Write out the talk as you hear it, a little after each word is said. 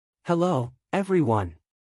Hello, everyone.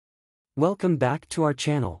 Welcome back to our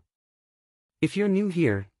channel. If you're new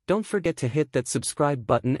here, don't forget to hit that subscribe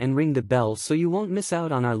button and ring the bell so you won't miss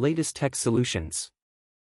out on our latest tech solutions.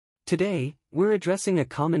 Today, we're addressing a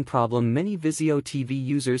common problem many Vizio TV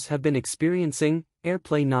users have been experiencing: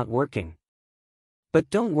 Airplay not working. But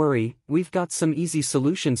don't worry, we've got some easy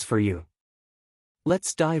solutions for you.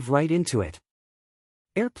 Let's dive right into it.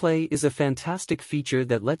 Airplay is a fantastic feature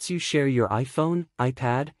that lets you share your iPhone,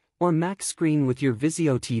 iPad, or Mac screen with your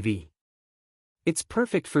Vizio TV. It's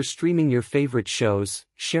perfect for streaming your favorite shows,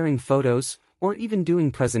 sharing photos, or even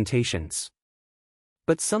doing presentations.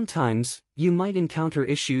 But sometimes, you might encounter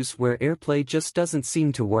issues where Airplay just doesn't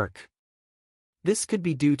seem to work. This could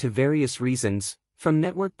be due to various reasons, from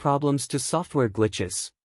network problems to software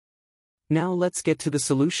glitches. Now let's get to the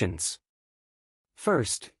solutions.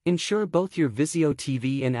 First, ensure both your Vizio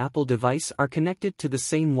TV and Apple device are connected to the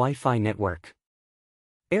same Wi-Fi network.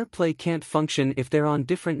 Airplay can't function if they're on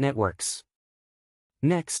different networks.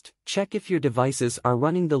 Next, check if your devices are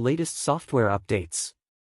running the latest software updates.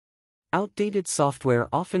 Outdated software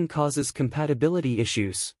often causes compatibility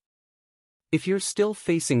issues. If you're still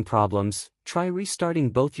facing problems, try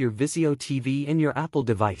restarting both your Vizio TV and your Apple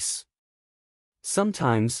device.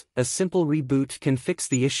 Sometimes, a simple reboot can fix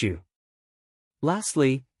the issue.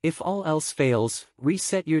 Lastly, if all else fails,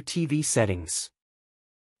 reset your TV settings.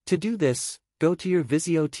 To do this, go to your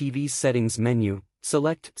Vizio TV settings menu,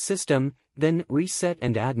 select System, then Reset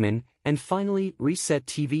and Admin, and finally reset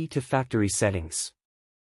TV to factory settings.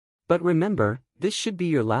 But remember, this should be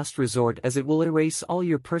your last resort as it will erase all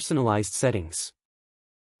your personalized settings.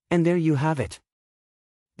 And there you have it.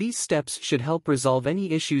 These steps should help resolve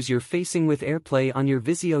any issues you're facing with Airplay on your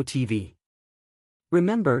Vizio TV.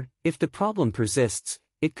 Remember, if the problem persists,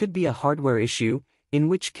 it could be a hardware issue, in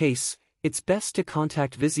which case, it's best to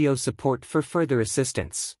contact Vizio support for further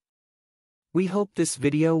assistance. We hope this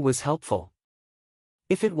video was helpful.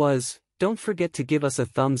 If it was, don't forget to give us a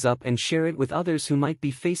thumbs up and share it with others who might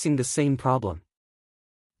be facing the same problem.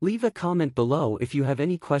 Leave a comment below if you have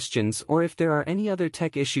any questions or if there are any other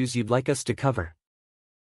tech issues you'd like us to cover.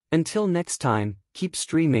 Until next time, keep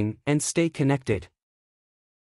streaming and stay connected.